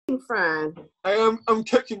Fran? I'm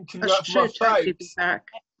cooking tonight for my folks. Back,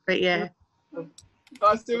 but yeah.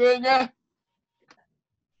 Hi, Serena.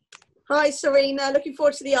 Hi, Serena. Looking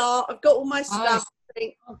forward to the art. I've got all my stuff.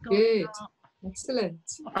 Oh, good. Excellent.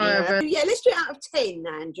 Yeah. Let's do it out of 10,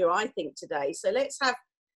 Andrew, I think, today. So let's have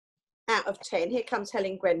out of 10. Here comes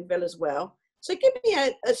Helen Grenville as well. So give me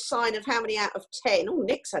a sign of how many out of 10. Oh,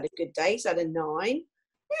 Nick's had a good day. He's had a 9.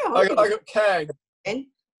 Yeah, I got 10.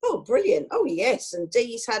 Oh, brilliant. Oh, yes. And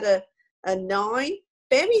Dee's had a 9.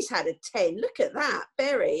 Berry's had a 10. Look at that.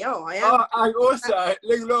 Berry. Oh, I am. And also,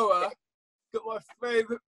 Laura got my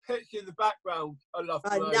favourite picture in the background. I love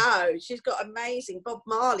her. I know. She's got amazing Bob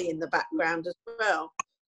Marley in the background as well.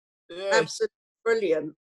 Yeah. Absolutely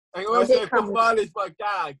brilliant. And also, Bob Marley's my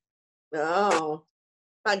dad. Oh,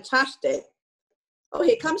 fantastic. Oh,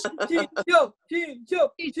 here comes Helen's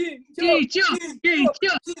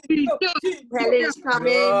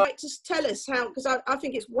coming. Right, just tell us how, because I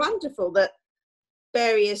think it's wonderful that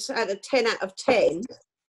Berry has had a 10 out of 10.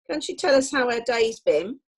 Can't you tell us how her day's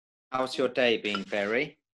been? How's your day been,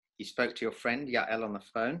 Berry? You spoke to your friend Yael on the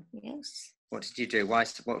phone? Yes. What did you do? What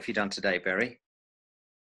have you done today, Berry?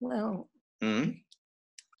 Well, I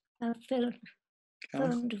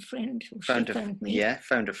phoned a friend. Phoned me. Yeah,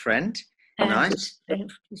 phoned a friend. Nice.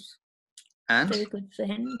 And? Very good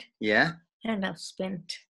friend. Yeah. And I've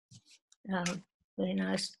spent a very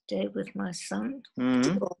nice day with my son.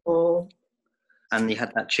 Oh. And you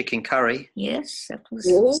had that chicken curry? Yes, that was.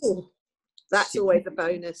 Ooh, that's always a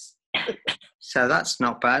bonus. So that's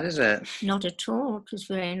not bad, is it? Not at all. It was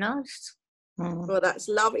very nice. Well, that's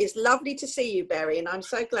lovely. It's lovely to see you, Berry, and I'm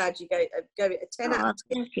so glad you go a 10 out of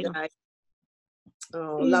 10 today.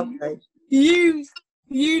 Oh, lovely.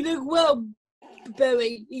 You look well,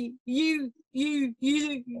 Berry. You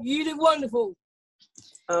look wonderful.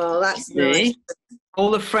 Oh, that's nice.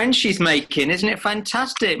 All the friends she's making, isn't it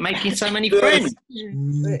fantastic? Making so many friends.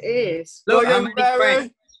 It is. Look how many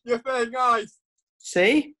friends. You're very nice.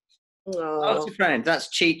 See? Oh. Lots of friends. That's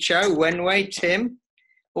Chicho, Wenway, Tim.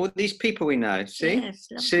 All these people we know. See? Yes,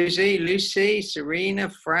 Susie, Lucy, Serena,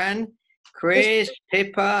 Fran, Chris,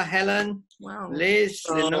 Pippa, Helen, Liz,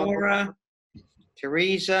 Lenora,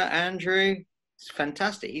 Teresa, Andrew. It's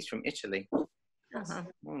fantastic. He's from Italy.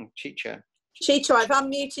 Chicho. Chicho, I've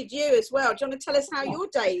unmuted you as well. Do you want to tell us how your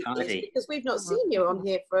day is? Because we've not seen you on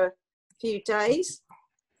here for a few days.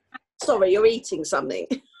 Sorry, you're eating something.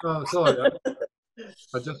 Oh, sorry.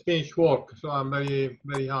 I just finished work, so I'm very,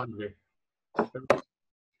 very hungry.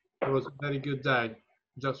 It was a very good day.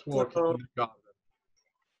 Just working in the garden.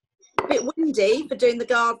 A bit windy for doing the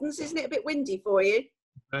gardens, isn't it? A bit windy for you?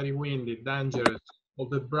 Very windy, dangerous. All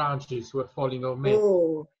the branches were falling on me.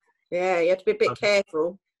 Oh, yeah, you have to be a bit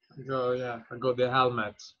careful. Oh, yeah, I got the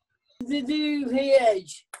helmet. The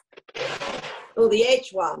edge. Oh, the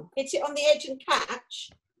edge one. Hit it on the edge and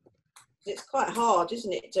catch. It's quite hard,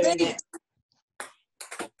 isn't it, doing it?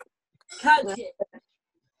 Catch it.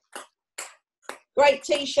 Great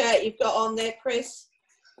T-shirt you've got on there, Chris.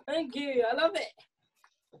 Thank you. I love it.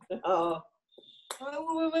 Oh.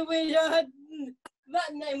 We had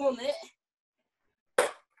that name on it.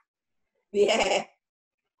 Yeah.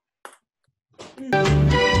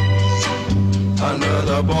 Under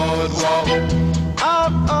the boardwalk,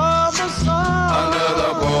 out of the sun. Under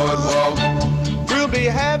the boardwalk, we'll be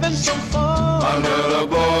having some fun. Under the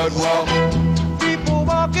boardwalk, people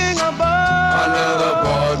walking above. Under the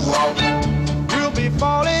boardwalk, we'll be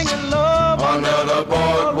falling in love. Under the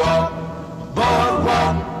boardwalk,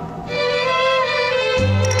 boardwalk.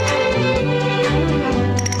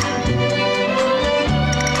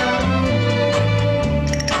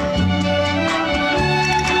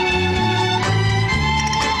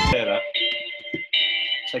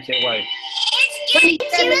 Take it away.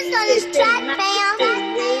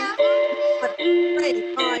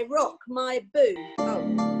 My rock, my boo. Oh.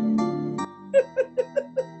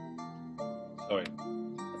 Sorry.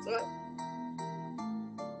 That's right.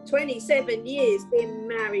 27 years been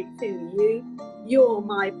married to you. You're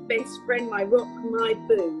my best friend, my rock, my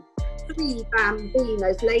boo. 3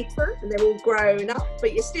 bambinos later, and they're all grown up,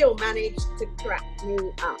 but you still managed to crack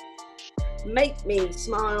me up. Make me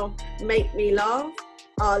smile, make me laugh.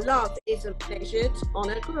 Our love isn't measured on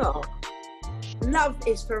a graph. Love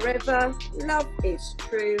is forever, love is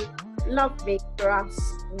true. Love me for us,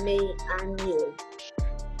 me and you.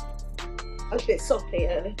 I was a bit soppy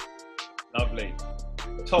early. Lovely.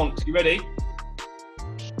 Tonks, you ready?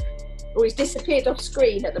 Oh, he's disappeared off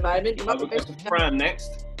screen at the moment. We'll go to Fran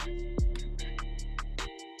next.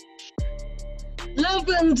 Love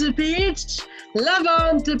on the beach, love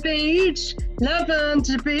on the beach, love on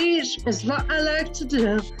the beach is what I like to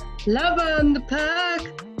do. Love on the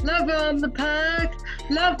park, love on the park,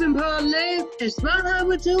 love in Portland. It's what I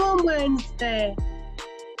would do on Wednesday.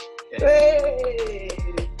 Hey,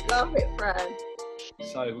 love it, Fran.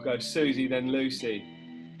 So we'll go Susie, then Lucy.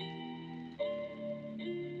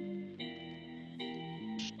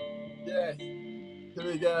 Yes. Here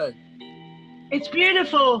we go. It's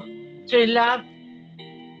beautiful to love.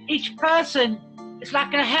 Each person is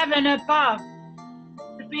like a heaven above.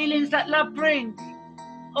 The feelings that love brings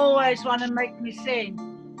always want to make me sing.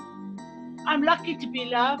 I'm lucky to be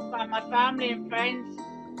loved by my family and friends.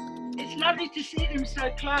 It's lovely to see them so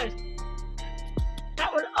close.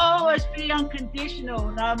 That will always be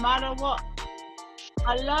unconditional, no matter what.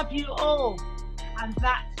 I love you all, and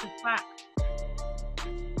that's a fact.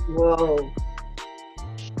 Whoa.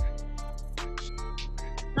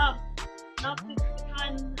 Love is the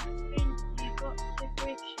kind of thing you've got to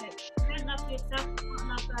appreciate. Don't love yourself,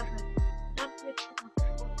 not love others. Love yourself,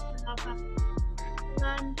 to love others.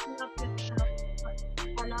 Learn to love yourself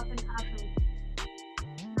by loving others.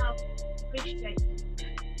 Love, appreciate.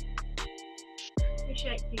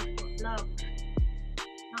 Appreciate people, love.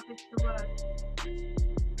 Love is the word.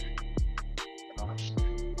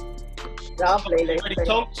 Lovely, Lucy. Ready,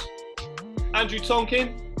 Tonks? Andrew Tonkin?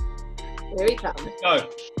 Here he comes. Go.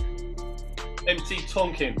 MC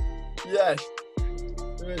Tonkin. Yes.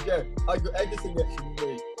 Here we go. I got everything next to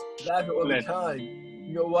me. I have it all the time.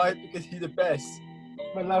 You know why? Because he's the best.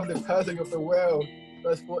 My lovely person of the world.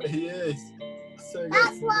 That's what he is. So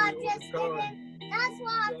That's why I just didn't. That's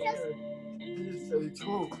why I just. He's so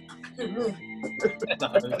tall.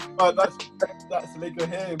 Oh, that's legal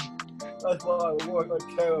him. That's what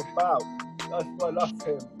I care about. That's why I love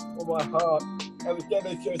him with my heart. And again,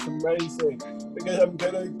 it's amazing because I'm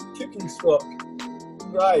getting kicking stock.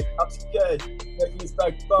 Right, upstairs, making his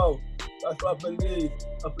backbone. That's what I believe.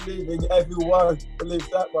 I believe in everyone. Believes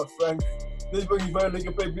that, my friend. This brings very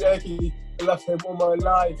little baby Eggy. I love him all my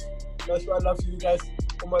life. That's why I love you guys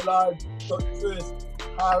all my life. Got Chris,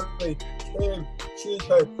 Harry, Tim,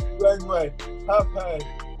 Chico, Renway, Pepe,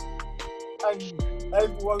 and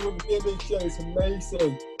everyone on the gaming show is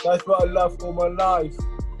amazing. That's what I love all my life.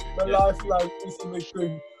 My lifeline is in the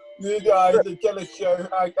group. You guys, the Keller Show,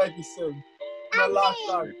 and Edison. My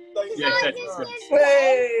lifeline. Thank you so much.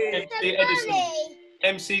 Hey. MC Edison.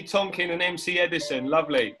 MC Tonkin and MC Edison.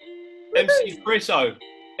 Lovely. MC Chriso.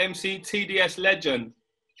 MC TDS Legend.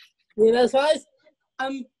 Yeah, that's right.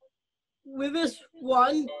 With this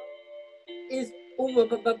one is all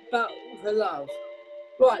about the love.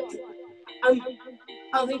 Right.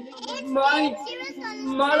 I think my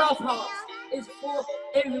love heart is for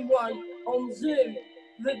everyone on Zoom,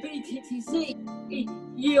 the BTTC.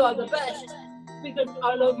 You are the best because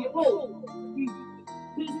I love you all.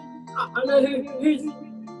 I know who's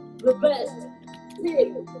the best.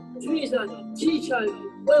 Tim, Teresa, Chicho,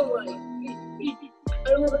 Wenway,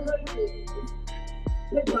 and all the coaches.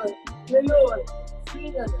 Pippa, Lenore,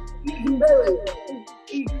 Serena, Ethan Berry.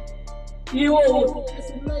 You all, it's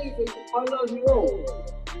amazing. I love you all.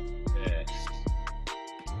 Yes.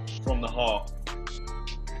 From the heart.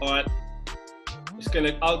 All right.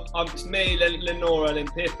 It's me, Lenora,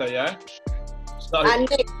 and Pippa, yeah? So,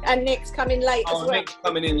 and Nick's coming late as well. Nick's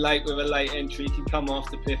coming in late with a late entry. He can come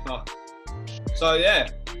after Pippa. So, yeah.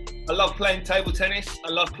 I love playing table tennis. I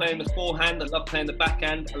love playing the forehand. I love playing the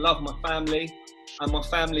backhand. I love my family. And my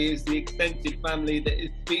family is the extensive family that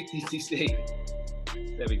is BTTC.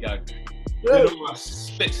 There we go. Lenora,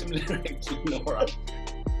 spit some lyrics, Lenora.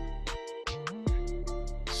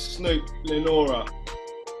 Snoop, Lenora.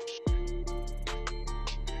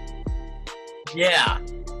 Yeah.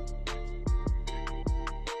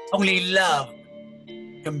 Only love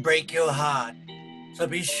can break your heart. So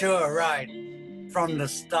be sure right from the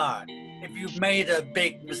start. If you've made a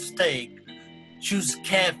big mistake, choose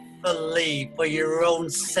carefully for your own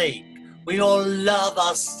sake. We all love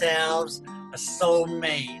ourselves. A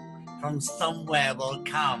soulmate from somewhere will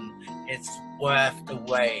come. It's worth the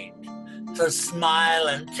wait. So smile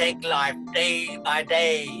and take life day by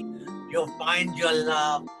day. You'll find your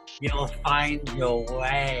love. You'll find your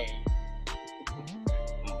way.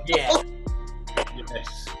 Yeah.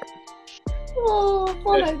 Yes. Oh,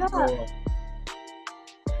 follow Yes, that. Lenora.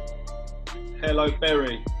 Hello,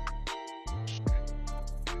 Berry.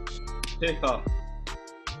 Pippa.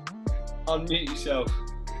 Unmute yourself.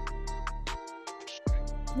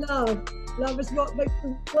 Love is what makes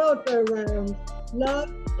the world go round. Love,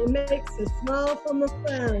 it makes a smile from a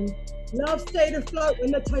frown. Love stayed afloat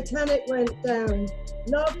when the Titanic went down.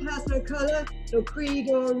 Love has no colour, no creed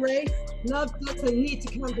or race. Love doesn't need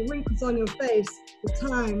to count the wrinkles on your face. The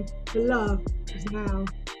time for love is now.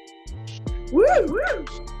 Woo! Woo!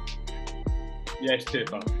 Yes,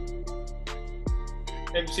 Pippa.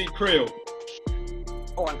 MC Creel.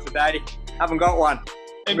 Got one today. Haven't got one.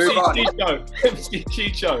 MC Move on. Chicho. MC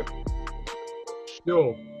Chicho.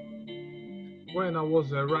 Yo, when I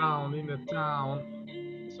was around in the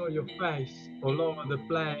town, saw your face all over the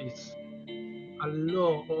place. I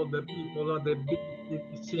love all the people of the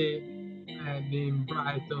BBC and in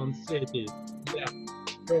Brighton City. Yeah.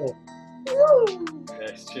 Go.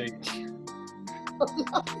 Yes, Cheech.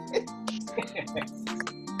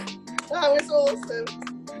 That was awesome.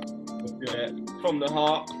 Yeah, from the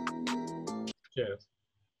heart. Cheers.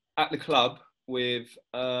 At the club with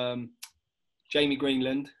Jamie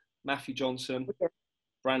Greenland, Matthew Johnson,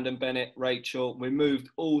 Brandon Bennett, Rachel. We moved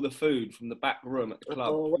all the food from the back room at the club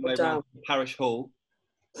Oh, all the way well around done. to the parish hall.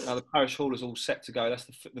 Now the parish hall is all set to go. That's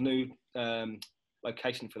the new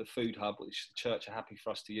location for the food hub, which the church are happy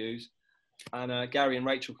for us to use. And Gary and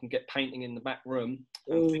Rachel can get painting in the back room.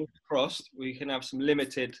 And fingers crossed, we can have some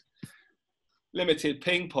limited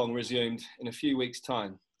ping pong resumed in a few weeks'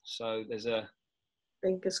 time. So there's a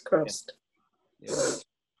Fingers crossed. yeah.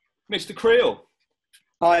 Mr. Creel.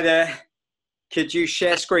 Hi there. Could you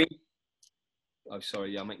share screen? Oh,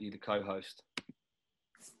 sorry. Yeah, I'll make you the co-host.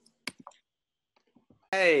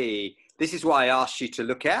 Hey, this is what I asked you to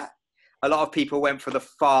look at. A lot of people went for the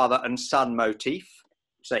father and son motif.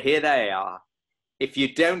 So here they are. If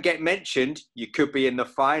you don't get mentioned, you could be in the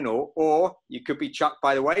final or you could be chucked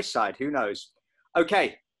by the wayside. Who knows?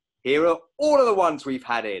 Okay, here are all of the ones we've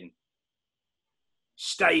had in.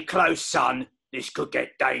 Stay close, son. This could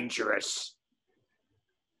get dangerous.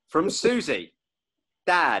 From Susie.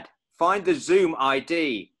 Dad, find the Zoom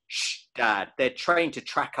ID. Shh, Dad. They're trained to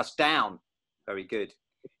track us down. Very good.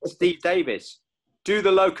 Steve Davis. Do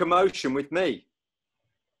the locomotion with me.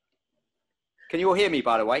 Can you all hear me,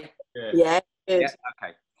 by the way? Yeah. Good. Yeah,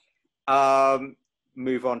 okay.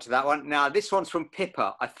 Move on to that one. Now, this one's from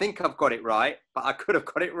Pippa. I think I've got it right, but I could have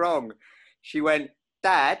got it wrong. She went,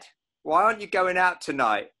 Dad, why aren't you going out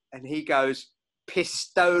tonight? And he goes,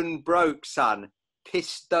 pistone broke, son.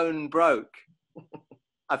 Pistone broke.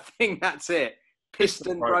 I think that's it.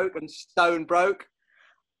 Piston broke and stone broke.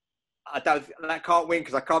 That can't win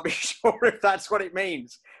because I can't be sure if that's what it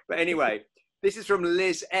means. But anyway, this is from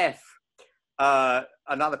Liz F.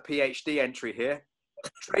 Another PhD entry here.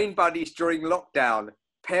 Train buddies during lockdown,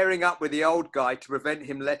 pairing up with the old guy to prevent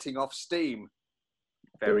him letting off steam.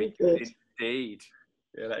 Very good indeed.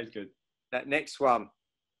 Yeah, that is good. That next one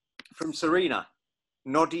from Serena.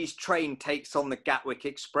 Noddy's train takes on the Gatwick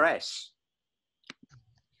Express.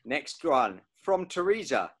 Next one from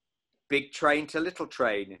Teresa. Big train to little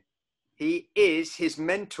train. He is his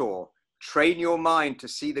mentor. Train your mind to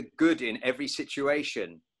see the good in every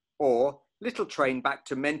situation. Or little train back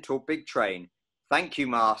to mentor big train. Thank you,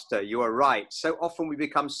 master. You are right. So often we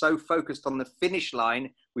become so focused on the finish line,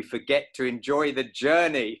 we forget to enjoy the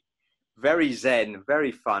journey. Very zen,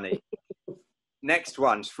 very funny. Next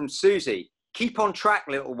one's from Susie. Keep on track,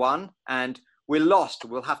 little one. And we're lost.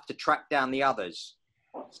 We'll have to track down the others.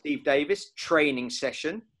 Steve Davis, training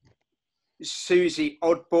session. Susie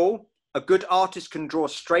Oddball. A good artist can draw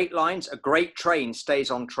straight lines. A great train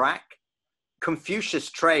stays on track.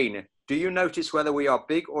 Confucius train. Do you notice whether we are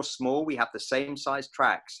big or small? We have the same size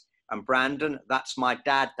tracks. And Brandon, that's my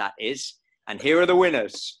dad, that is. And here are the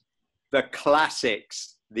winners. The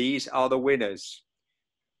classics. These are the winners.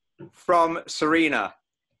 From Serena.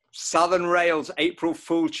 Southern Rail's April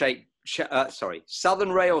Fool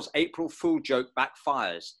Southern Rail's April Fool joke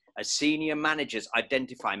backfires as senior managers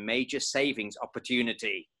identify major savings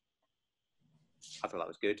opportunity. I thought that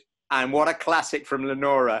was good. And what a classic from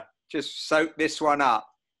Lenora. Just soak this one up.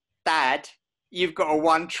 Dad, you've got a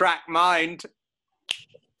one-track mind.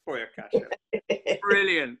 For your cash.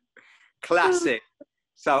 Brilliant. Classic.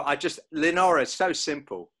 So Lenora's so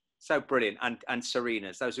simple, so brilliant. And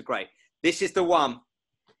Serena's, those are great. This is the one.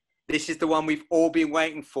 This is the one we've all been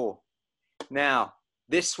waiting for. Now,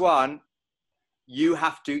 this one,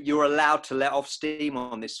 you're allowed to let off steam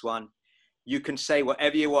on this one. You can say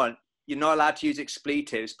whatever you want. You're not allowed to use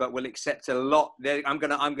expletives, but we'll accept a lot. I'm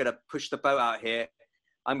gonna push the boat out here.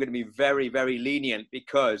 I'm gonna be very, very lenient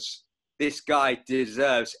because this guy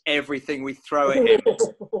deserves everything we throw at him.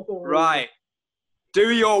 Right.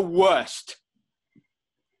 Do your worst.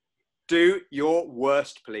 Do your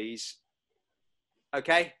worst, please.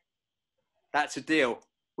 Okay? That's a deal.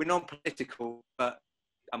 We're non-political, but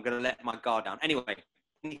I'm going to let my guard down. Anyway,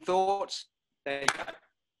 any thoughts? There you go.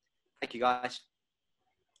 Thank you, guys.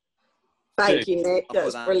 Thank you, Nick. That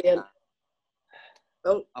was brilliant.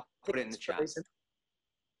 Oh, I'll put it in the chat.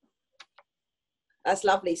 That's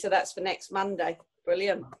lovely. So that's for next Monday.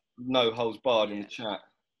 Brilliant. No holds barred in the chat.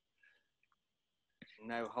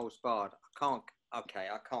 No holds barred. I can't. Okay,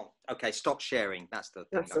 I can't. Okay, stop sharing. That's the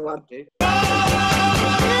thing. That's the one. Do.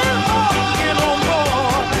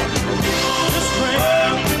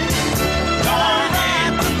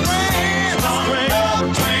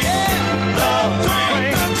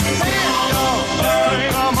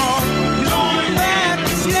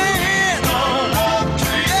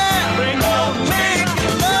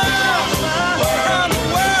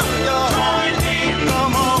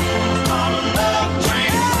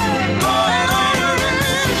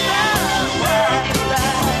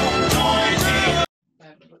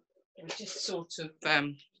 Just sort of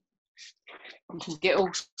you can get all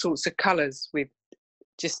sorts of colours with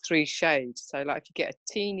just 3 shades. So like if you get a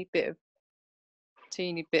teeny bit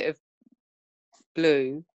of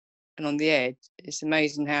blue, and on the edge, it's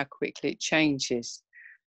amazing how quickly it changes.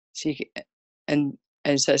 So you can,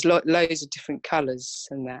 and so it's loads of different colours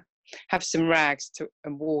and that. Have some rags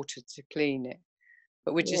and water to clean it,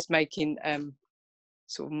 but we're just making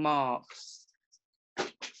sort of marks.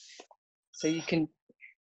 So you can.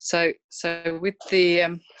 So with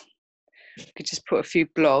the you could just put a few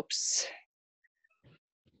blobs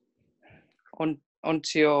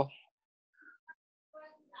onto your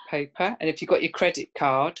paper, and if you've got your credit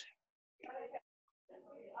card,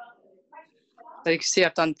 so you can see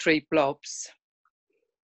I've done 3 blobs,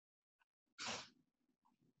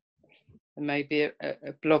 and maybe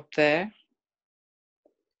a blob there.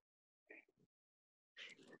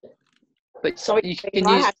 But sorry, you can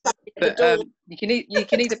use, but you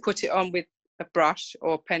can either put it on with a brush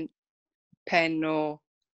or pen or.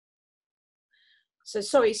 So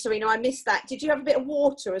sorry, Serena, I missed that. Did you have a bit of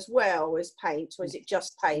water as well as paint, or is it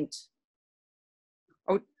just paint?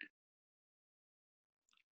 Oh,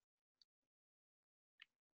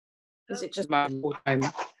 is it just?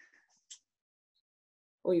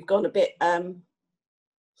 Or you've gone a bit.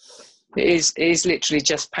 It is literally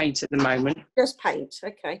just paint at the moment. Just paint,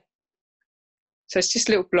 okay. So it's just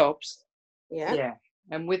little blobs. Yeah. Yeah,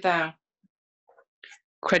 and with our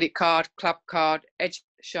credit card, club card, edge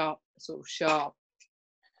sharp, sort of sharp,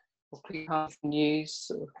 or clean card can use,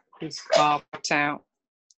 sort of piece of card cut out,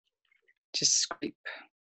 just scrape.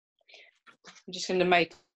 I'm just going to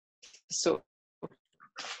make a sort of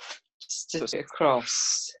just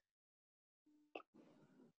across.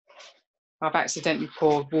 I've accidentally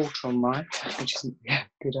poured water on mine, which isn't a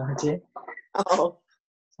good idea. Oh.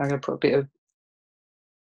 So I'm going to put a bit of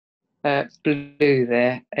blue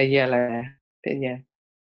there, a yellow there,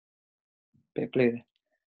 bit of blue there.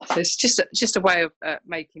 So it's just a way of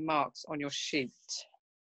making marks on your sheet,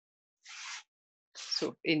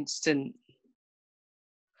 sort of instant.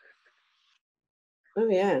 Oh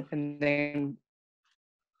yeah. And then.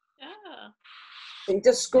 And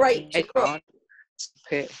just scrape across.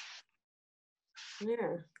 It.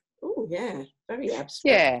 Yeah. Oh yeah. Very abstract.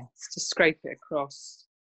 Yeah. Just scrape it across.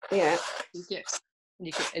 Yeah.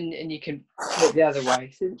 You can put it the other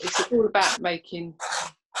way. So it's all about making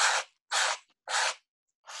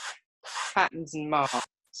patterns and marks.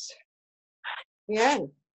 Yeah.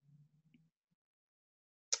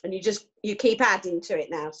 And you keep adding to it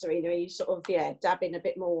now, Serena. You sort of dab in a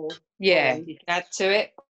bit more. Yeah, you can add to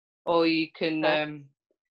it, or you can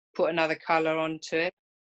put another colour onto it,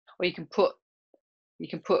 or you can put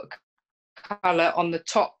colour on the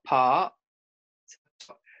top part.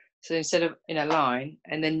 So instead of in a line,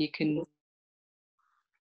 and then you can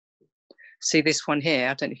see this one here.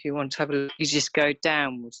 I don't know if you want to have a look. You just go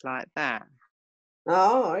downwards like that.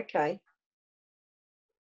 Oh, okay.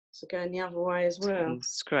 So going the other way as well.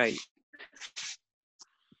 It's great.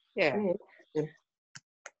 Yeah. Yeah.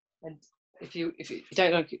 And if you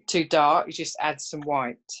don't like it too dark, you just add some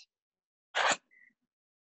white.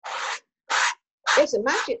 It's a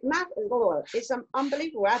it's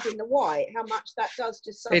unbelievable adding the white. How much that does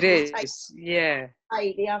just it is, yeah.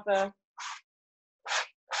 The other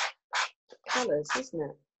colours, isn't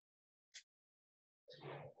it?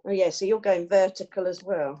 Oh yeah. So you're going vertical as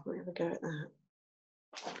well. Let me have a go at that.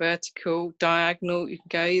 Vertical, diagonal. You can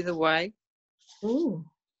go either way. Ooh.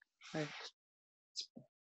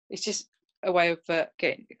 It's just a way of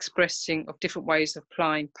expressing of different ways of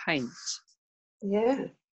applying paint. Yeah.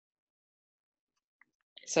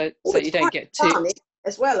 So you don't get too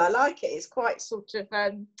as well. I like it. It's quite sort of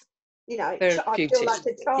I feel like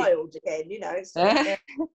a child again. It's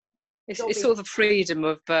sort of the freedom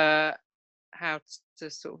of how to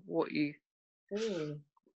sort of what you.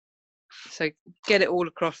 So get it all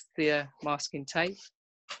across the masking tape,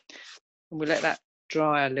 and we'll let that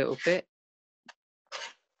dry a little bit.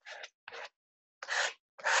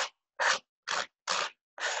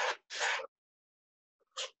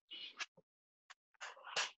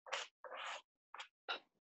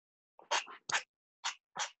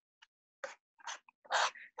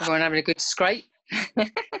 Everyone having a good scrape?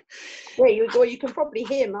 Yeah, you can probably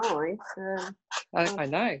hear mine. I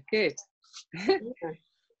know, good. Yeah.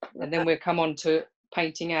 And then we'll come on to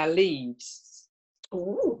painting our leaves.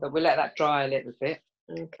 Ooh. But we'll let that dry a little bit.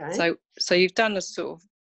 Okay. So you've done a sort of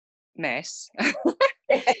mess.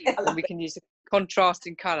 And we can use a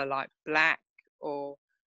contrasting colour like black, or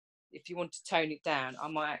if you want to tone it down, I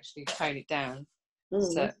might actually tone it down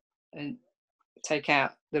and take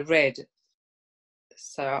out the red.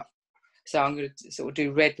 So I'm going to sort of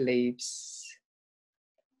do red leaves.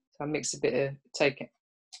 So I mix a bit of, take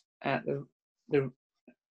out the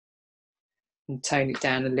and tone it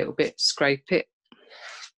down a little bit, scrape it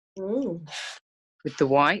with the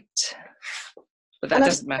white. But that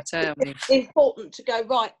doesn't matter. I mean, it's important to go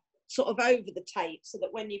right sort of over the tape so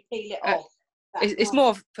that when you peel it off. It's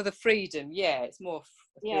more for the freedom, yeah. It's more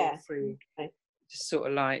free. Okay. Just sort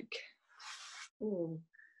of like.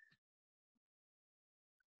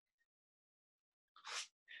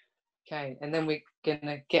 Okay, and then we're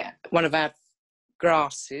gonna get one of our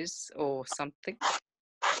grasses or something.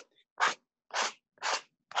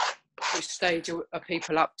 Which stage are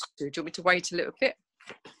people up to? Do you want me to wait a little bit?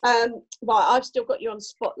 Right, I've still got you on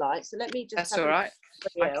spotlight, so let me just. That's all right.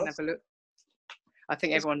 I can have a look. I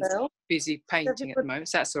think everyone's busy painting at the moment,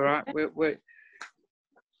 so that's all right.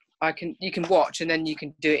 You can watch and then you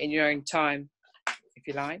can do it in your own time, if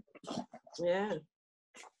you like. Yeah.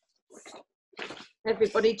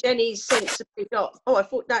 Everybody, Jenny's sensibly got. Oh, I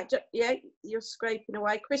thought that. Yeah, you're scraping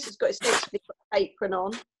away. Chris has got his sensibly got apron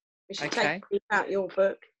on. We should take out your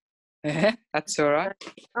book. That's all right.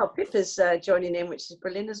 Oh, Pippa's joining in, which is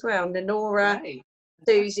brilliant as well. And Nora,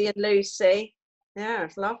 Susie, and Lucy. Yeah,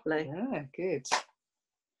 it's lovely. Yeah, good.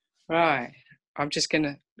 Right, I'm just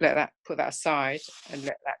gonna put that aside and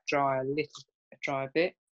let that dry a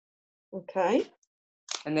bit. Okay.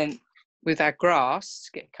 And then with our grass,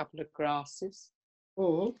 get a couple of grasses.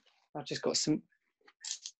 I've just got some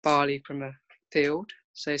barley from a field,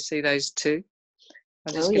 so see those two.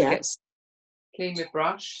 I'm just gonna clean my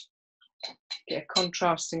brush, get a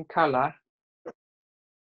contrasting colour.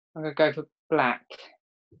 I'm gonna go for black.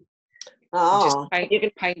 Just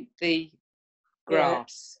paint the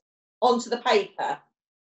grass. Onto the paper.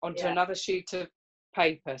 Onto another sheet of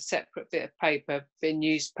paper, separate bit of paper, bit of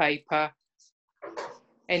newspaper,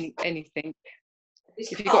 anything.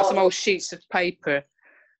 If you've got some old sheets of paper,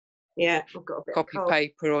 I've got a bit copy of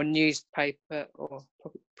paper or newspaper, or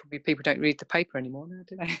probably people don't read the paper anymore now,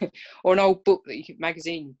 do they? Or an old book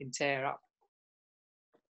magazine you can tear up.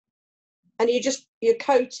 And you're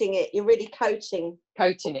coating it. You're really coating.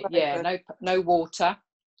 Coating it, yeah. No water.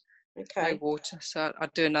 Okay. No water. So I'll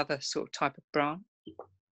do another sort of type of brown.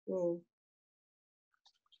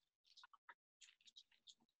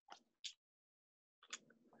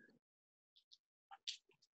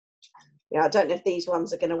 Yeah, I don't know if these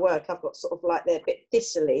ones are going to work. I've got sort of like they're a bit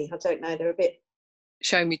thistly. I don't know. They're a bit.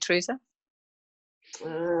 Show me, Teresa.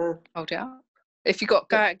 Hold it up. If you go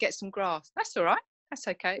out get some grass, that's all right. That's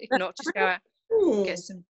okay. If not, just go out get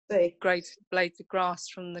some blades of grass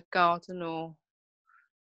from the garden, or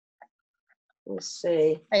we'll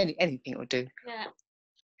see. Anything will do. Yeah.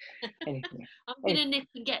 Anything. I'm gonna nip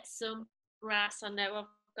and get some grass. I know I've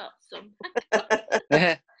got some.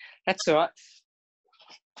 That's all right.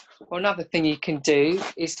 Well, another thing you can do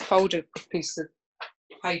is fold a piece of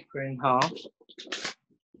paper in half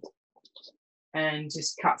and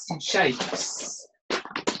just cut some shapes.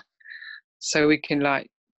 So we can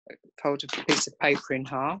fold a piece of paper in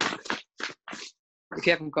half. If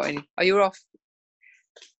you haven't got any, you're off.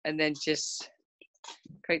 And then just,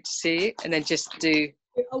 great to see you. And then just do.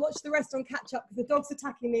 I'll watch the rest on catch up because the dog's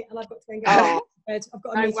attacking me and I've got to go and get to bed. I've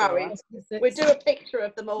got a no worries. We'll do a picture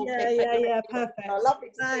of them all. Yeah, perfect. Lovely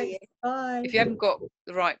to see you. Bye. If you haven't got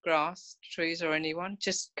the right grass, trees, or anyone,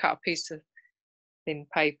 just cut a piece of thin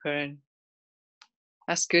paper, and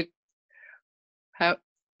that's good. You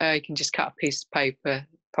can just cut a piece of paper,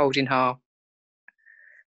 fold in half.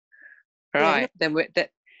 Right, then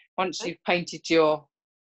once you've painted your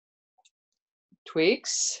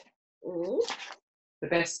twigs, the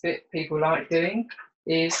best bit people like doing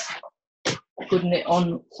is putting it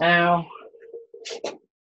on our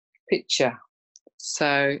picture.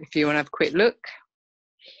 So if you want to have a quick look,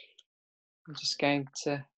 I'm just going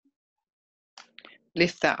to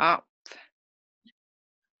lift that up.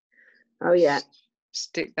 Oh yeah.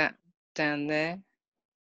 Stick that down there.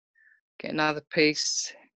 Get another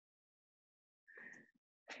piece.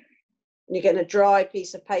 You're getting a dry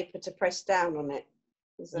piece of paper to press down on it.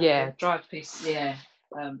 Yeah, dry piece, yeah.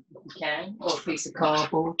 If you can, or a piece of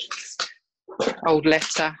cardboard, old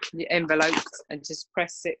letter, your envelopes, and just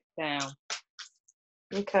press it down.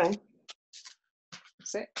 Okay.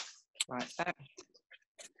 That's it. Like that.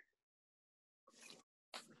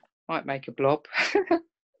 Might make a blob.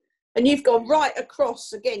 And you've gone right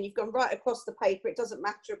across again. You've gone right across the paper. It doesn't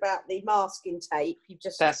matter about the masking tape. You've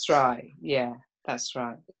just. That's right. Yeah, that's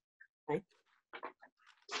right. Okay.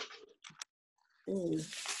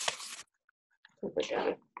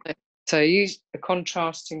 So use a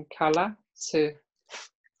contrasting colour to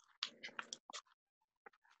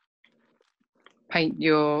paint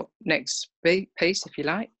your next piece, if you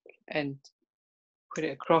like, and put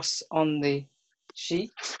it across on the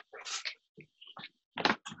sheet.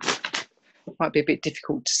 Might be a bit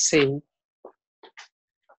difficult to see.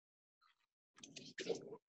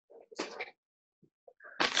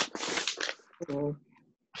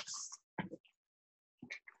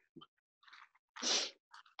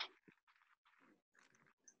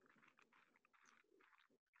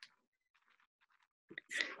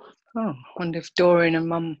 Oh, I wonder if Doreen and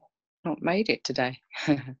Mum not made it today.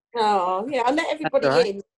 Oh, yeah, I let everybody right.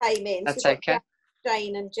 in, came in. That's so we've got okay.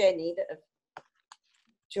 Jane and Jenny that have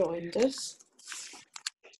joined us.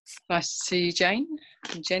 Nice to see you, Jane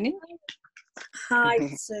and Jenny. Hi,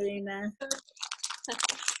 Serena.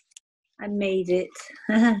 I made it.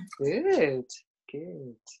 Good,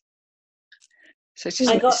 good. So it's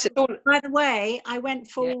I just, got, by the way, I went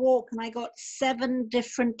for a walk and I got 7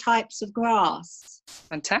 different types of grass.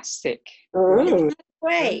 Fantastic. Great.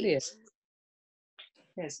 Brilliant.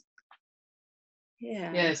 Yes.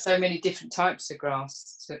 Yeah. Yeah, so many different types of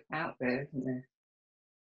grass out there, isn't there?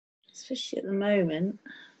 Especially at the moment.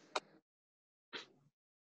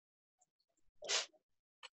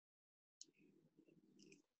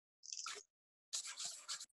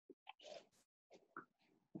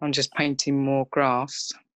 I'm just painting more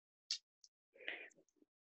grass.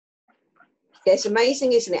 Yeah, it's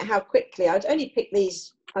amazing, isn't it, how quickly, I'd only picked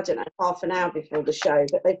these, I don't know, half an hour before the show,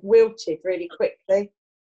 but they've wilted really quickly.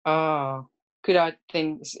 Oh, could I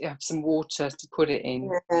then have some water to put it in?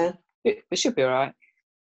 Yeah. It should be all right.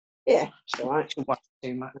 Yeah, it's all right. Shouldn't want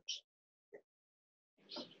too much.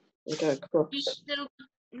 We go across. It's still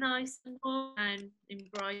nice and warm in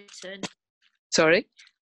Brighton. Sorry?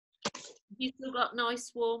 You still got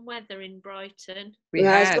nice warm weather in Brighton. We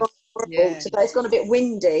No, have. it's gone horrible Yeah. today. It's gone a bit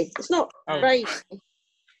windy. It's not rainy.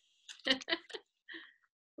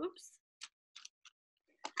 Oops.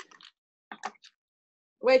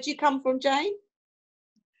 Where do you come from, Jane?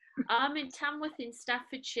 I'm in Tamworth in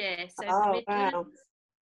Staffordshire, so Oh, Midlands. wow.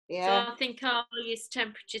 Yeah. So I think our highest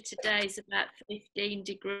temperature today is about 15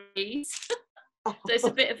 degrees. So it's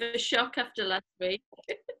a bit of a shock after last week.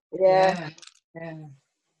 Yeah. Yeah.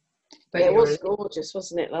 Yeah, it was gorgeous,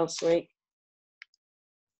 wasn't it, last week?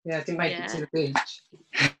 Yeah, I didn't make it to the beach.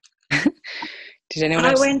 Did anyone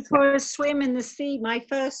I else? went for a swim in the sea, my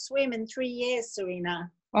first swim in 3 years,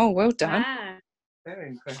 Serena. Oh, well done. Wow. Very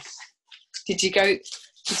impressed. Did you go?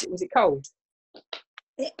 Was it cold?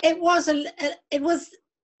 It was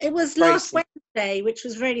last Wednesday, which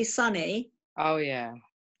was really sunny. Oh yeah.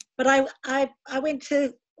 But I went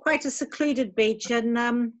to quite a secluded beach in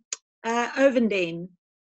Ovendene.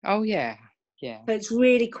 Oh yeah, yeah. So it's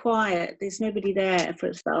really quiet. There's nobody there for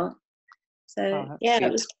a start. So yeah, good.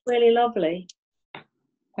 it was really lovely.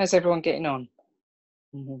 How's everyone getting on?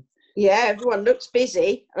 Mm-hmm. Yeah, everyone looks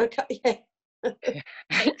busy. Okay. Yeah,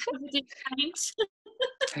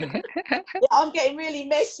 I'm getting really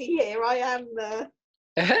messy here. I am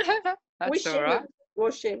That's all right.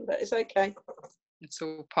 Washing, but it's okay. It's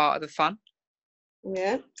all part of the fun.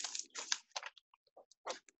 Yeah.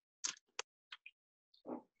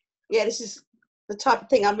 Yeah, this is the type of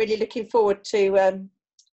thing I'm really looking forward to at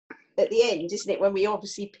the end, isn't it? When we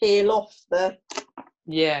obviously peel off the.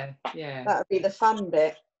 Yeah. That'll be the fun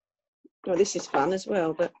bit. Well, this is fun as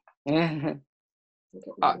well, but.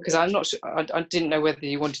 Because I'm not sure. I didn't know whether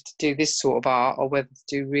you wanted to do this sort of art or whether to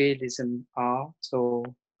do realism art or a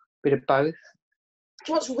bit of both.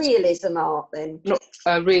 What's realism art then? Not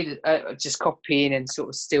just copying and sort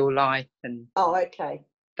of still life and. Oh, okay.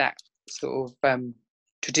 That sort of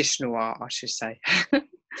traditional art, I should say,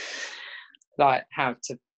 like how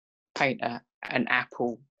to paint an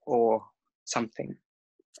apple or something,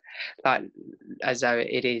 like as though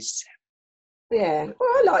it is. Yeah,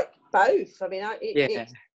 well, I like both. I mean,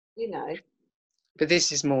 it's, you know. But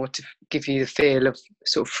this is more to give you the feel of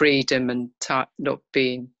sort of freedom and not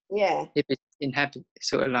being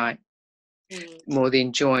sort of like more the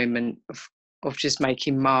enjoyment of just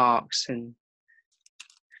making marks and.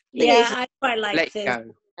 Yeah, I quite like let this.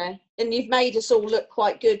 Go. Yeah. And you've made us all look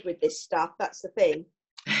quite good with this stuff. That's the thing.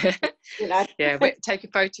 You know. Yeah, take a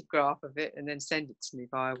photograph of it and then send it to me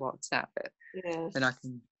via WhatsApp. And I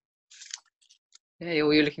can. Yeah,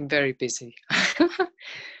 well, you're looking very busy.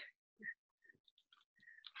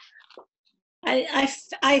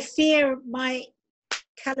 I fear my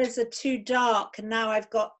colours are too dark, and now I've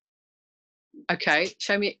got. Okay,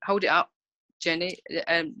 show me. Hold it up, Jenny.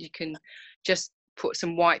 You can just put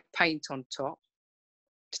some white paint on top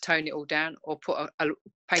to tone it all down, or put a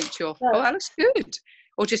paint your. Oh, that looks good.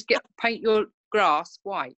 Or just paint your grass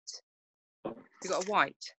white. You got a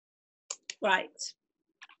white. Right.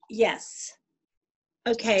 Yes.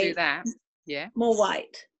 Okay. Do that. Yeah. More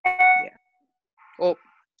white. Yeah.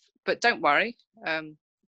 But don't worry.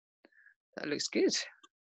 That looks good.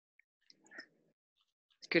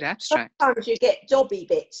 Good abstract. Sometimes you get dobby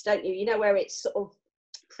bits, don't you? You know, where it's sort of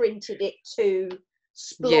printed it too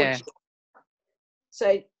splodgy. Yeah.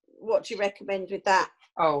 So what do you recommend with that?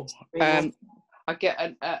 Oh, I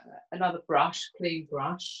get another brush, clean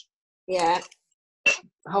brush. Yeah.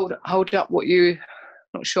 Hold up what you're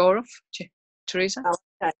not sure of, Teresa.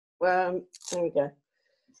 Okay. Well, there we go.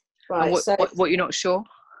 Right. And what you're not sure?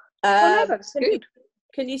 No, that's good.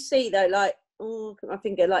 Can you see though? Like, my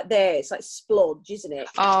finger, like there, it's like splodge, isn't it?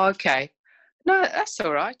 Oh, okay. No, that's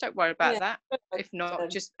all right. Don't worry about that. If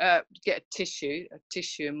not, just get a tissue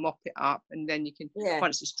and mop it up, and then you can.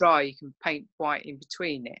 Once it's dry, you can paint white in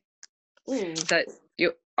between it. So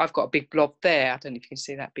I've got a big blob there. I don't know if you can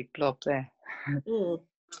see that big blob there. So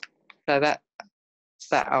that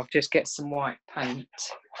I'll just get some white paint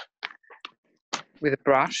with a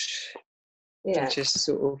brush and just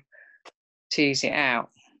sort of tease it out.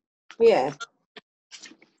 Yeah.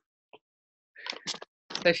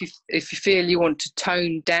 So if you feel you want to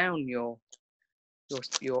tone down your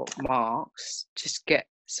marks, just get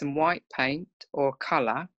some white paint or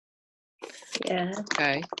colour. Yeah.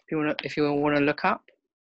 Okay. If you want to look up.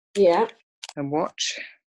 Yeah. And watch,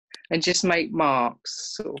 and just make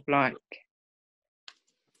marks, sort of like,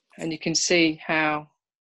 and you can see how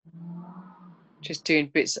just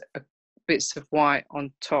doing bits of white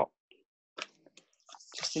on top.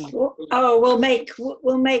 Just in. Oh, we'll make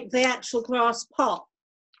the actual grass pop.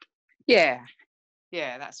 Yeah,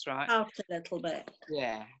 that's right. Out a little bit.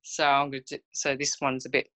 Yeah. So I'm going to. So this one's a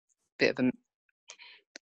bit of a.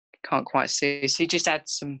 Can't quite see. So you just add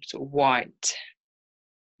some sort of white.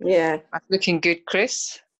 Yeah. That's looking good,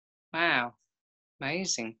 Chris. Wow.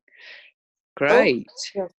 Amazing. Great.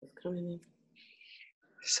 Oh.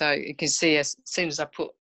 So you can see as soon as I put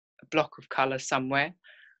a block of colour somewhere,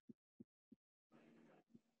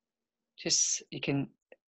 just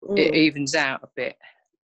it evens out a bit.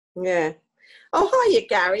 Yeah. Oh, hiya,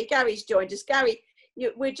 Gary. Gary's joined us. Gary,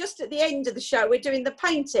 we're just at the end of the show. We're doing the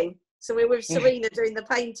painting. So we're with Serena doing the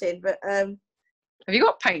painting. But have you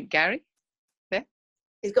got paint, Gary? Yeah.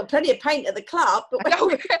 He's got plenty of paint at the club. But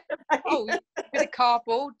with a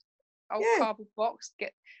cardboard box.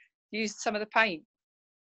 Use some of the paint,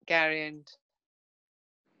 Gary, and.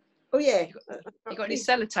 Oh yeah. You got any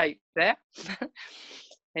sellotape there?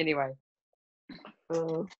 Anyway.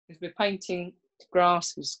 We're painting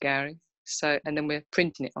grasses, Gary. So, and then we're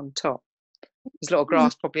printing it on top. There's a lot of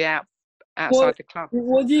grass probably outside the club.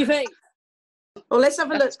 What do you think? Well, let's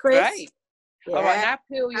have a look, Chris. Great. Yeah. All right,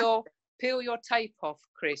 now peel your tape off,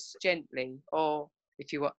 Chris, gently, or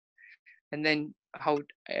if you want, and then hold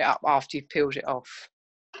it up after you've peeled it off,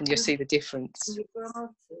 and you'll see the difference.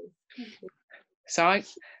 So I'm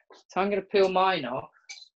going to peel mine off.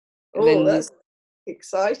 Oh, that's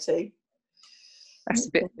exciting. That's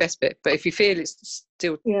a bit. But if you feel it's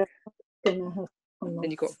still, then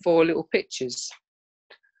you've got 4 little pictures.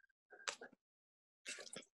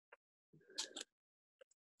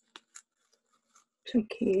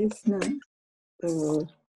 Tricky, isn't it? Oh,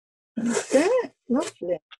 that's it.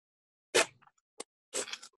 Lovely.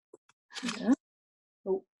 Yeah.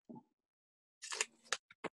 Oh.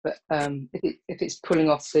 But if it's pulling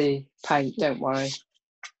off the paint, don't worry.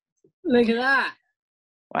 Look at that.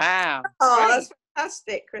 Wow. Oh, great. That's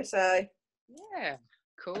fantastic, Chris. Yeah,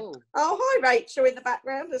 cool. Oh, hi, Rachel, in the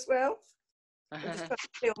background as well. I'm just trying to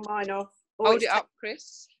peel mine off. Hold it up,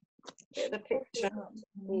 Chris. Get the picture.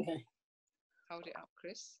 Okay. Hold it up,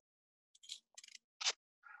 Chris.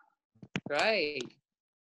 Great.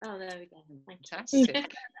 Oh, there we go.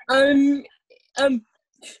 Fantastic.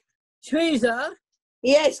 Teresa.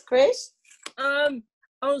 Yes, Chris. I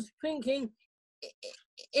was thinking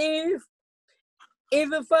if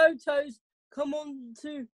the photos come on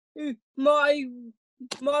to my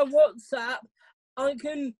WhatsApp, I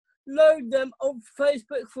can load them on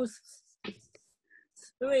Facebook for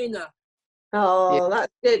Serena. Oh,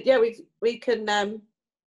 that's good. Yeah, we can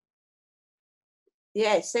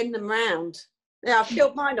send them round. Yeah, I've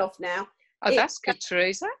peeled mine off now. Oh, that's good,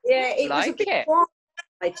 Teresa. Yeah, it like was a bit it. white,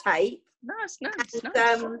 my tape, Nice, nice, And,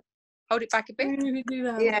 nice. Hold it back a bit.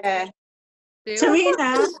 yeah.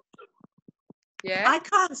 Serena, Yeah. I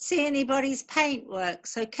can't see anybody's paintwork,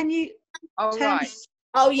 so can you Oh, turn? right.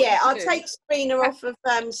 Oh yeah, What I'll you do- take Serena off of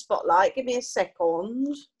Spotlight. Give me a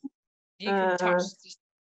second. You can touch just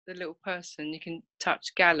the little person. You can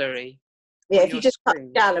touch gallery. Yeah, on if you your just touch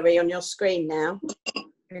screen. gallery on your screen now.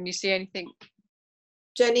 Can you see anything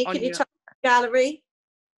Jenny, on can you your- touch gallery?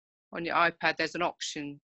 on your iPad? There's an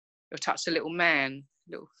option. You'll touch the little man,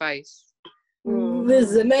 little face.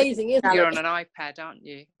 This is amazing, isn't it? You're on an iPad, aren't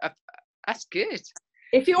you? That's good.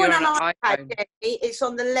 If you're on an iPhone. iPad, Jenny, it's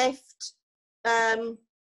on the left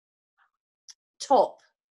top.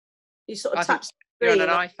 You sort of I think touch the you're on screen.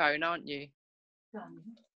 an iPhone, aren't you?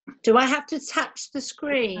 Do I have to touch the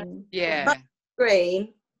screen? Yeah.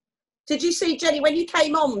 Screen. Did you see, Jenny, when you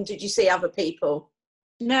came on, did you see other people?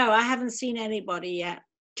 No, I haven't seen anybody yet.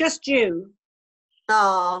 Just you.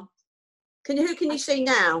 Ah. Who can you see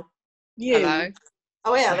now? You. Hello.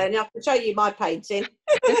 Oh yeah, then I can show you my painting.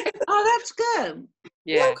 Oh, that's good.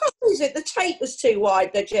 Yeah. What colour is it? The tape was too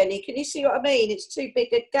wide there, Jenny. Can you see what I mean? It's too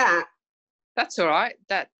big a gap. That's all right.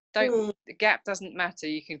 The gap doesn't matter.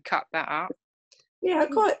 You can cut that up. Yeah,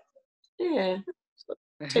 yeah.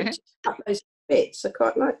 Tempted to cut those bits. I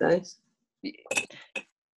quite like those.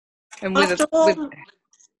 And with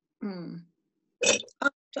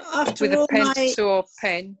After a all pencil or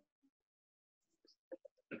pen.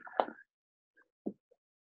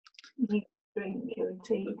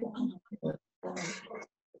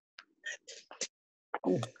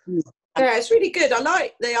 Yeah, it's really good. I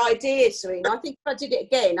like the idea, Serena. I think if I did it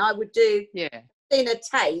again, I would do thinner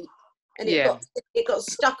tape, and it got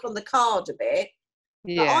stuck on the card a bit.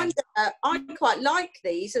 Yeah. But I quite like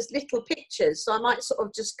these as little pictures, so I might sort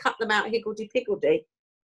of just cut them out higgledy-piggledy.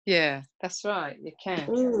 Yeah, that's right. You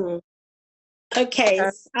can. Okay,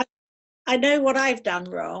 I know what I've done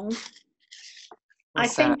wrong. I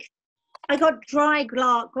think I got dry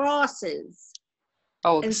grasses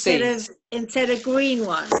instead of green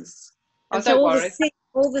ones. And so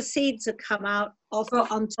all the seeds have come out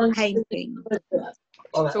onto painting.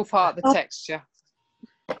 It's all part of the texture.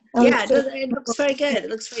 Yeah, it looks very good. It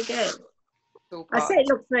looks very good. I say it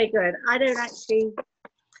looks very good. I don't actually.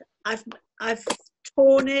 I've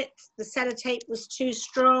torn it. The sellotape was too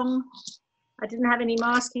strong. I didn't have any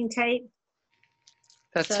masking tape.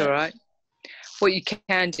 That's all right. What you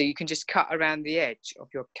can do, you can just cut around the edge of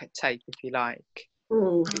your tape if you like.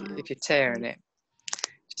 If you're tearing it,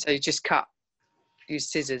 so you just use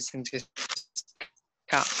scissors and just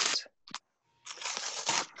cut.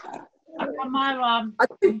 On my one.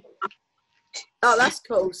 Oh, that's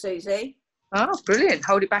cool, Susie. Oh, brilliant.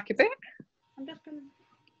 Hold it back a bit. I'm just gonna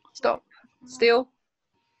stop. Still.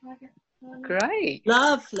 Great.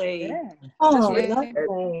 Lovely. Yeah. Oh, lovely.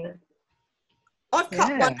 I've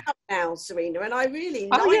cut one up now, Serena, and I really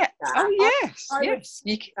like that. Oh, yes. I would yes.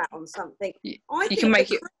 stick that on something. You think can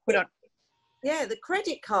make it put on. Yeah, the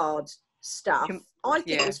credit card stuff, I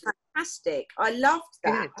think was fantastic. I loved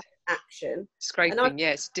that action. Scraping,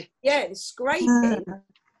 yes. Yeah, the scraping.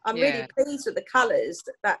 I'm really pleased with the colours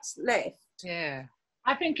that's left. Yeah.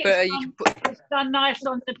 I think it's done nice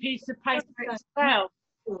on the piece of paper itself.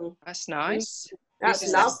 That's nice.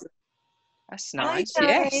 That's lovely. That's nice. Hi,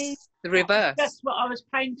 Yes. The reverse. That's what I was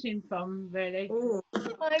painting from, really.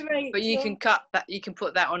 Hi, Rachel. But you can cut that. You can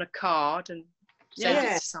put that on a card and send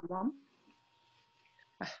it to someone.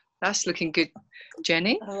 That's looking good,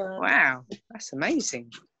 Jenny. Wow, that's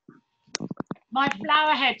amazing. My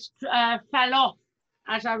flower heads fell off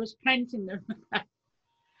as I was painting them.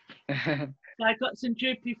 So I got some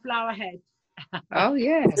droopy flower heads. Oh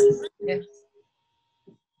yeah. Yes.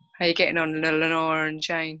 How are you getting on, Lenora and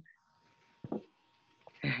Jane?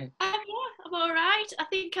 Yeah, I'm all right. I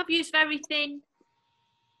think I've used very thin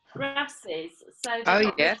grasses, so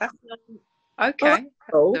okay.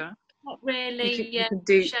 Not really. You can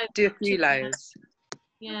do a few layers.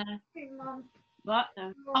 Yeah. What?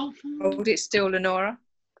 Hold it still, Lenora.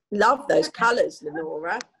 Love those colours,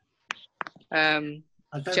 Lenora.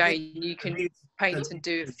 Jane, you can paint and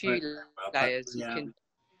do a few layers. You can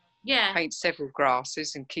paint several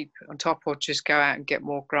grasses and keep it on top, or just go out and get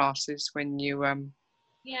more grasses when you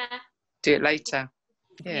do it later.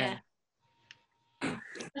 Yeah.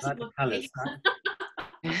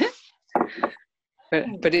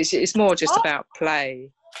 But it's more just about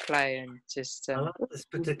play and just. I like this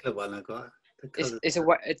particular one I got. It's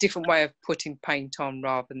a different way of putting paint on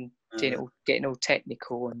rather than getting all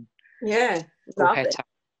technical and love it.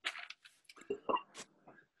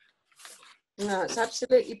 No, it's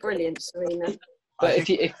absolutely brilliant, Serena. But if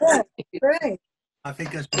you I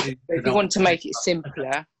think that's pretty. if you want to make it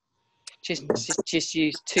simpler, just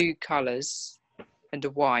use 2 colours and a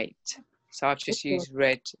white. So I've just used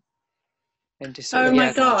red and just sort of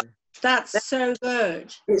my yellow. God, that's so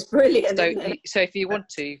good. It's brilliant. So if you want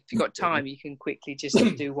to, if you've got time, you can quickly just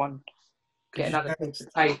do one, get another piece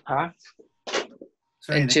of paper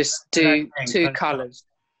and just do 2 colours.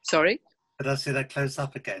 Sorry? Could I see that close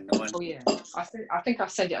up again? Oh yeah, I think I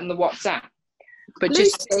sent it on the WhatsApp. But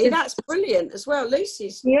Lucy, that's brilliant as well.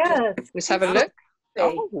 Lucy's. Yeah. Let's have a look.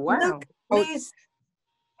 Oh wow!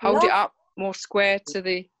 Hold it up more square to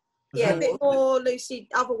the. Yeah, a bit more, Lucy,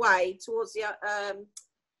 other way towards the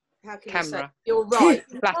how can you say? Camera. You're right.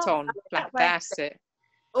 Flat on, flat. That's it.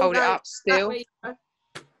 Oh, Hold it no, up still. that way you go.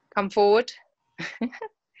 Come forward.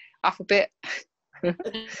 Up a bit.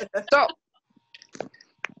 Stop.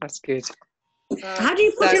 That's good. How do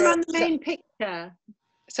you put him on the main picture?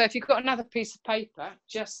 So if you've got another piece of paper,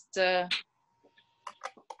 just you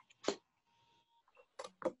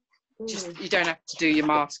don't have to do your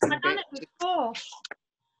mask. I've done it before.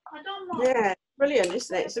 I don't know. Yeah, brilliant,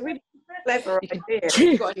 isn't it? It's a really clever idea. If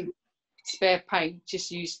you've got any spare paint,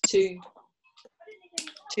 just use two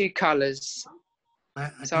colours.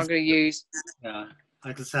 So I'm going to use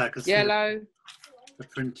yellow, the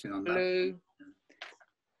printing on blue,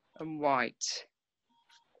 and white.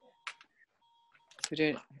 So we're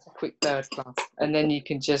doing a quick third class, and then you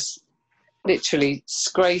can just literally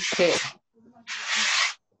scrape it.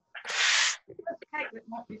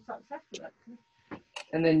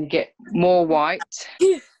 And then you get more white.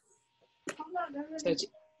 So,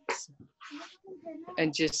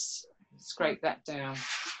 and just scrape that down.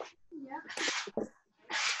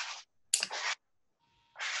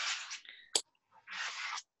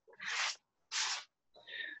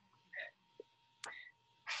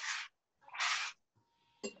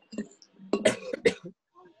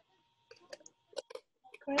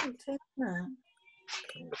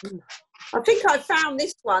 I think I found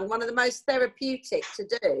this one of the most therapeutic to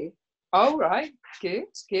do. Oh, right. Good,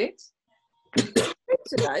 good.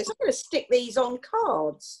 Today, so I'm going to stick these on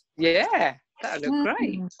cards. Yeah, that'll look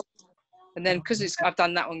great. And then because I've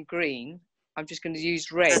done that on green, I'm just going to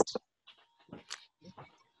use red.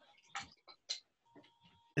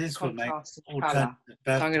 This will make colour.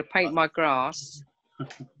 So I'm going to paint my grass.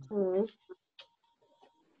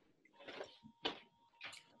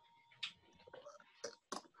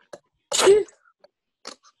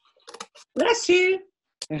 Bless you.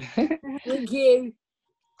 Thank you.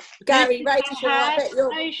 Gary, Rachel, I bet you're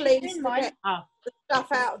pleased to get the stuff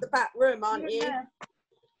out of the back room, aren't you?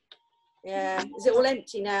 Yeah. Is it all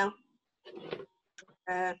empty now?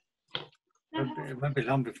 It won't be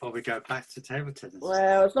long before we go back to table tennis.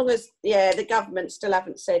 Well, as long as, the government still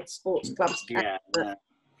haven't said sports clubs can.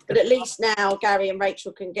 But at least now Gary and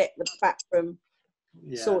Rachel can get the back room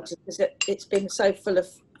sorted because it's been so full of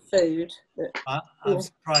food. I'm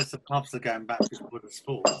surprised the pubs are going back before the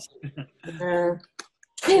sports.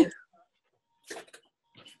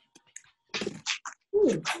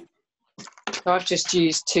 So I've just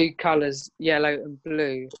used 2 colours, yellow and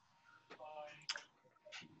blue.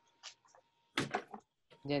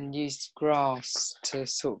 Then used grass to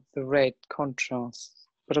sort of the red contrast,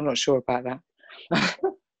 but I'm not sure about that.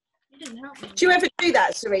 Do you ever do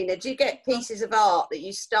that, Serena? Do you get pieces of art that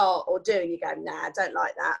you start or do and you go, nah, I don't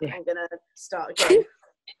like that, I'm going to start again?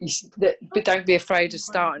 But don't be afraid of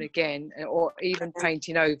starting again or even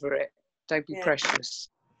painting over it. Don't be precious.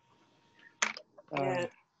 Should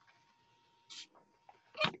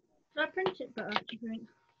I print it better, do you think?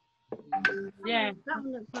 Yeah, that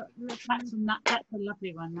one that's a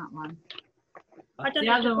lovely one, that one. I don't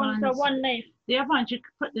know, the other one's got one leaf. The other one, you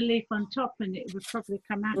could put the leaf on top and it would probably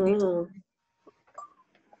come out.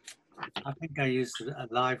 I think I used a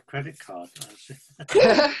live credit card.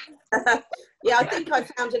 Yeah, I think I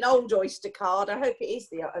found an old Oyster card. I hope it is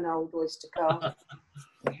an old Oyster card.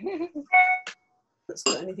 That's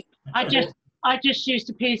got anything. I just used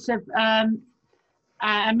a piece of a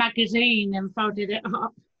magazine and folded it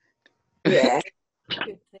up. Yeah.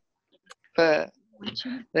 But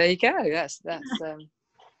there you go. That's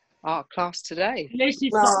art class today.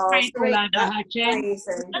 Lucy's got paint all over her chin.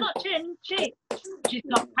 No, not chin, cheek. She's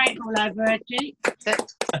got paint all over her cheek.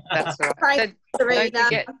 That's all right. Don't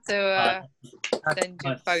forget to send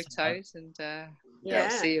your photos and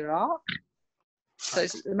see your art. So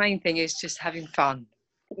the main thing is just having fun.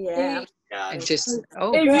 Yeah. And just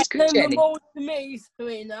if you it's good, send Jenny. them all to me,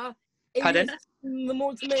 Serena. Pardon? If you send them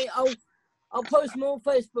all to me, I'll post them on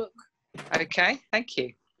Facebook. Okay, thank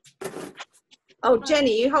you. Oh,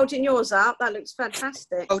 Jenny, you holding yours up? That looks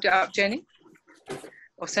fantastic. Hold it up, Jenny.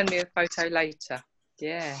 Or send me a photo later.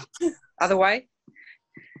 Yeah. Other way.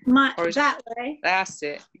 That way. That's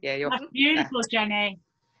it. Yeah, you're That's beautiful, Jenny.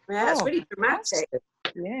 Yeah, it's really dramatic.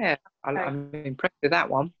 Yeah, I'm impressed with that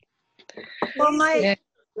one. Well, Yeah.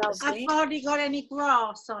 I've hardly got any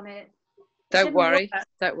grass on it. Don't worry.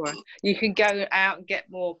 You can go out and get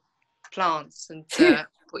more plants and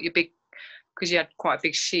put your big, because you had quite a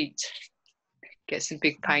big sheet. Get some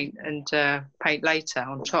big paint and paint later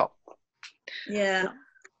on top. Yeah.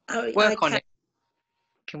 Work on it.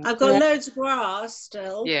 I've got loads of grass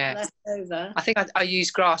still left over. I think I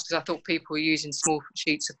used grass because I thought people were using small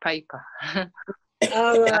sheets of paper.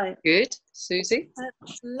 Oh, right. Good, Susie.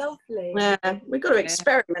 That's lovely. Yeah, we've got to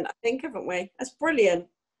experiment, I think, haven't we? That's brilliant.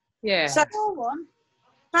 Yeah. So,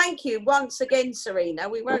 thank you once again, Serena.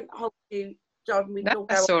 We won't hold you, John. We can all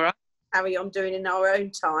go carry on doing in our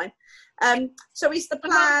own time. So, is the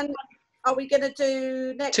plan? Are we going to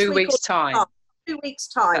do next week? 2 weeks' time. 2 weeks'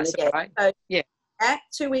 time. That's again. Right. So, yeah.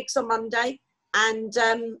 2 weeks on Monday. And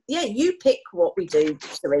you pick what we do,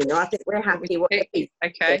 Serena. I think we're happy.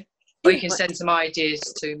 Okay. Or you can send some ideas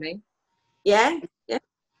to me. Yeah.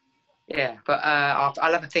 Yeah, but I'll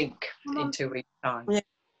have a think in 2 weeks' time.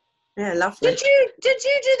 Yeah, lovely. Did you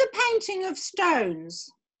do the painting of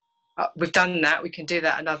stones? We've done that. We can do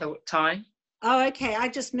that another time. Oh, okay. I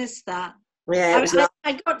just missed that. Yeah,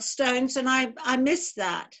 I got stones and I missed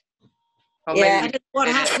that. Oh, I don't know what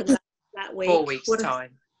happened that week. 4 weeks'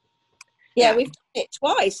 time. Yeah, we've done it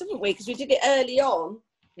twice, haven't we? Because we did it early on.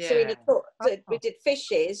 Yeah. Serena we did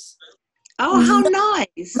fishes. Oh, how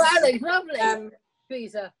nice! Lovely. And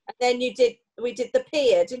then we did the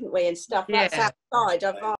pier, didn't we, and stuff. That's outside.